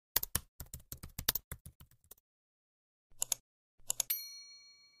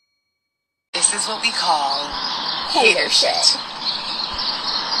This is what we call hater shit.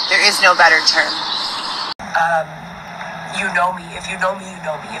 There is no better term. You know me. If you know me, you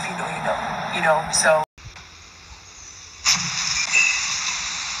know me. If you know, you know. You know, so.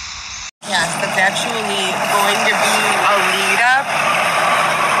 Yes, that's actually going to be a lead up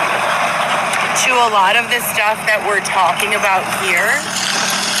to a lot of the stuff that we're talking about here.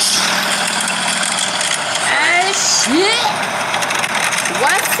 Shit!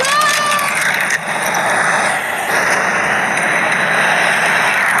 What's up?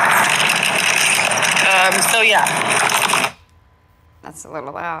 So yeah. That's a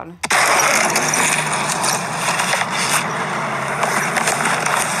little loud.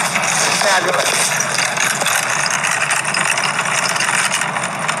 Fabulous.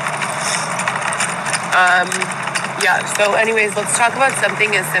 Yeah, so anyways, let's talk about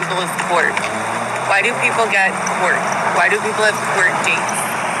something as simple as court. Why do people get court? Why do people have court dates?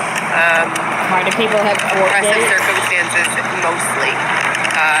 Why do people have court Oppressive dates? circumstances mostly.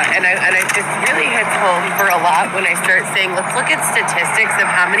 And I just really hits home for a lot when I start saying, let's look at statistics of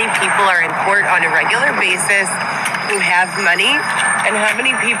how many people are in court on a regular basis who have money and how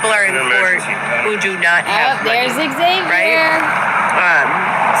many people are in court who do not have money. There's Xavier. Right?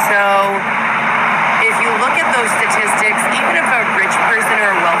 So if you look at those statistics, even if a rich person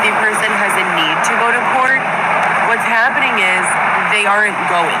or a wealthy person has a need to go to court, what's happening is they aren't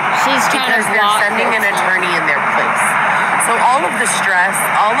going. She's trying because to they're block sending an herself. attorney in their place. So all of the stress,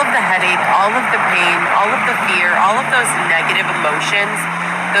 all of the headache, all of the pain, all of the fear, all of those negative emotions,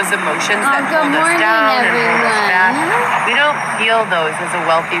 those emotions that good hold us morning, down and hold us back, everyone. we don't feel those as a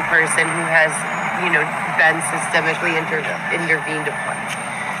wealthy person who has, been systemically intervened upon.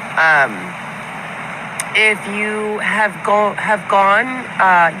 If you have gone,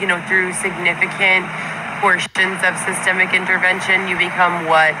 through significant portions of systemic intervention, you become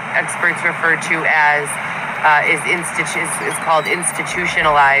what experts refer to as is called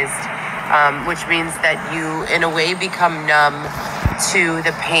institutionalized, which means that you, in a way, become numb to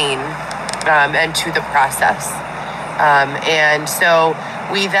the pain and to the process. And so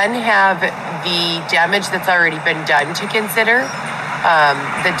we then have the damage that's already been done to consider,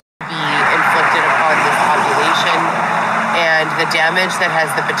 the be inflicted upon this population, and the damage that has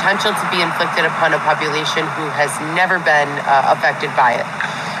the potential to be inflicted upon a population who has never been affected by it.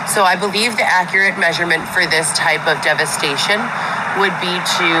 So I believe the accurate measurement for this type of devastation would be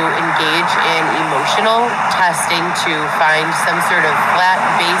to engage in emotional testing to find some sort of flat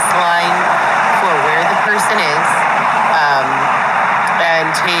baseline for where the person is, and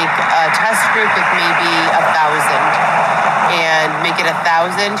take a test group of maybe 1,000 and make it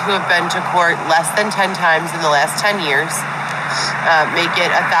 1,000 who have been to court less than 10 times in the last 10 years. Make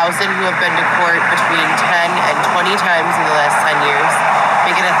it 1,000 who have been to court between 10 and 20 times in the last 10 years.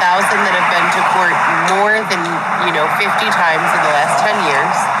 Make it 1,000 that have been to court more than 50 times in the last 10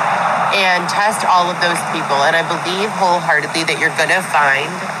 years, and test all of those people. And I believe wholeheartedly that you're going to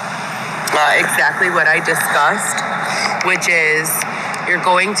find exactly what I discussed, which is you're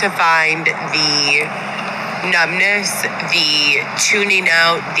going to find the numbness, the tuning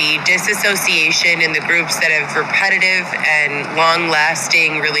out, the disassociation in the groups that have repetitive and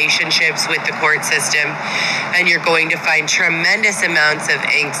long-lasting relationships with the court system. And you're going to find tremendous amounts of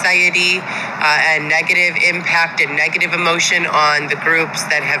anxiety and negative impact and negative emotion on the groups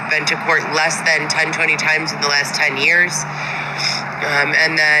that have been to court less than 10, 20 times in the last 10 years.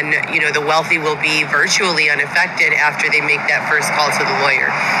 And then, the wealthy will be virtually unaffected after they make that first call to the lawyer.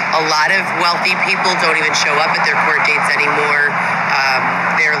 A lot of wealthy people don't even show up at their court dates anymore.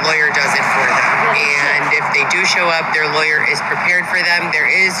 Their lawyer does it for them. And if they do show up, their lawyer is prepared for them. There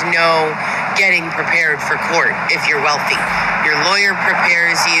is no getting prepared for court if you're wealthy. Your lawyer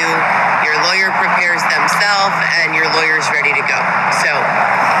prepares you, your lawyer prepares themselves, and your lawyer's ready to go. So,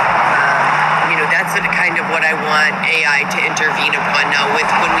 that's kind of what I want AI to intervene upon now. When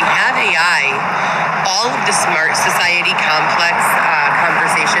we have AI, all of the smart society complex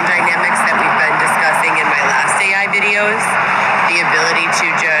conversation dynamics that we've been discussing in my last AI videos, the ability to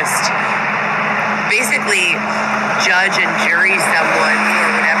just basically judge and jury someone for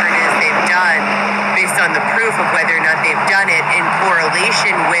whatever it is they've done based on the proof of whether or not they've done it in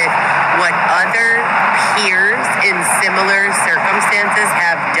correlation with what other peers in similar circumstances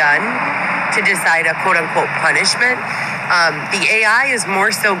have done to decide a quote-unquote punishment. The AI is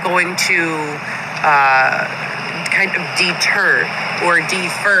more so going to kind of deter or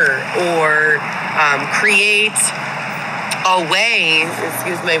defer or create a way,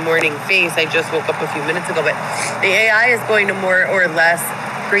 excuse my morning face, I just woke up a few minutes ago, but the AI is going to more or less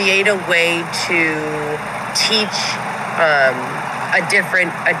create a way to teach a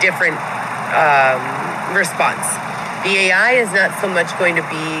different response. The AI is not so much going to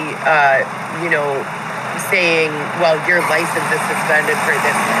be, saying, well, your license is suspended for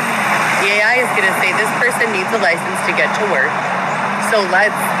this one. The AI is going to say, this person needs a license to get to work. So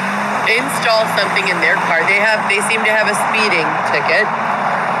let's install something in their car. They seem to have a speeding ticket.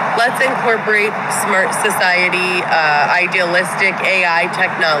 Let's incorporate smart society, idealistic AI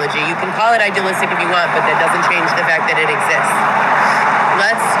technology. You can call it idealistic if you want, but that doesn't change the fact that it exists.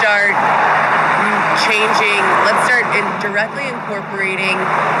 Let's start directly incorporating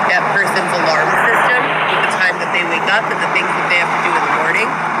that person's alarm system with the time that they wake up and the things that they have to do in the morning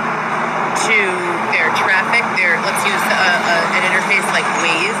to their traffic. Let's use an interface like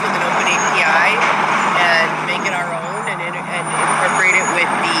Waze with an open API and make it our own and incorporate it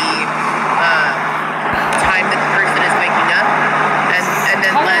with the time that the person is waking up. And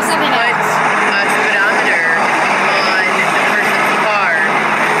then let's put a speedometer on the person's car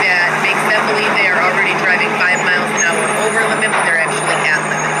that makes them believe they are already driving 5 miles an hour over limit when they're actually at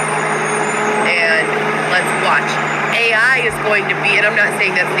limit. And let's watch. AI is going to be, and I'm not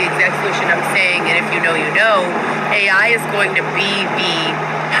saying that's the exact solution, I'm saying, and if you know, you know, AI is going to be the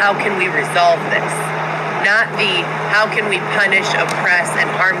how can we resolve this? Not the how can we punish, oppress, and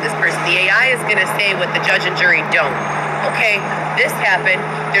harm this person. The AI is going to say what the judge and jury don't. Okay, this happened.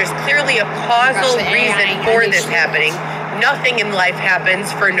 There's clearly a causal reason for this happening. Nothing in life happens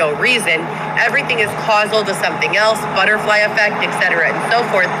for no reason. Everything is causal to something else, butterfly effect, etc., and so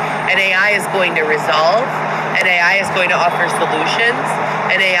forth. And AI is going to resolve, and AI is going to offer solutions,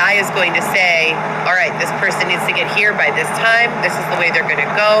 and AI is going to say, all right, this person needs to get here by this time. This is the way they're going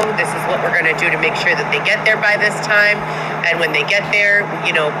to go. This is what we're going to do to make sure that they get there by this time. And when they get there,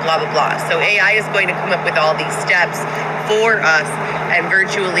 blah, blah, blah. So AI is going to come up with all these steps for us and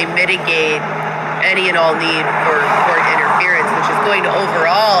virtually mitigate any and all need for court interference, which is going to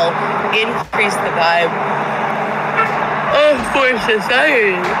overall increase the vibe for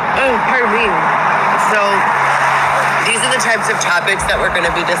society. Oh, pardon me. So these are the types of topics that we're going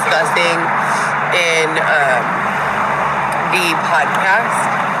to be discussing in the podcast.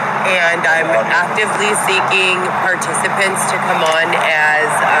 And I'm actively seeking participants to come on as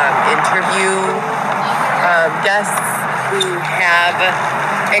interview guests who have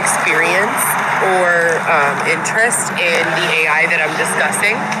experience or interest in the AI that I'm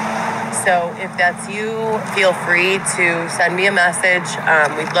discussing. So if that's you, feel free to send me a message.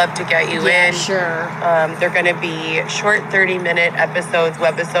 We'd love to get you in. Sure. They're going to be short 30-minute episodes,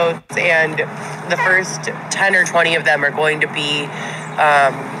 webisodes, and the first 10 or 20 of them are going to be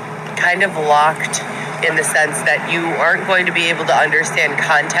kind of locked in the sense that you aren't going to be able to understand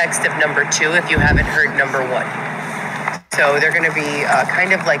context of number 2 if you haven't heard number 1. So they're going to be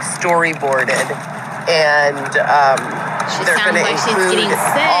kind of like storyboarded, and they're going to include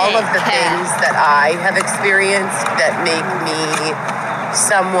all of the things that I have experienced that make me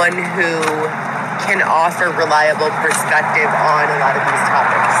someone who can offer reliable perspective on a lot of these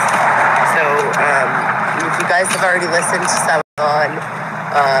topics. So if you guys have already listened to someone,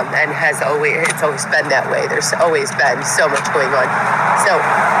 and it's always been that way. There's always been so much going on. So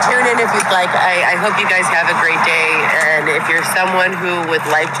tune in if you'd like. I hope you guys have a great day. And if you're someone who would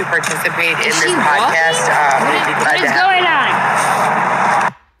like to participate in this podcast, we'd be glad to have you. What is going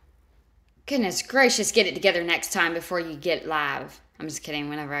on? Goodness gracious, get it together next time before you get live. I'm just kidding.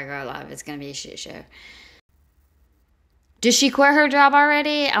 Whenever I go live, it's going to be a shit show. Did she quit her job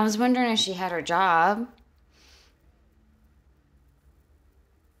already? I was wondering if she had her job.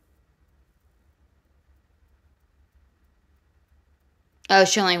 Oh,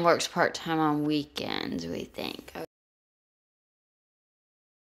 she only works part-time on weekends, we think.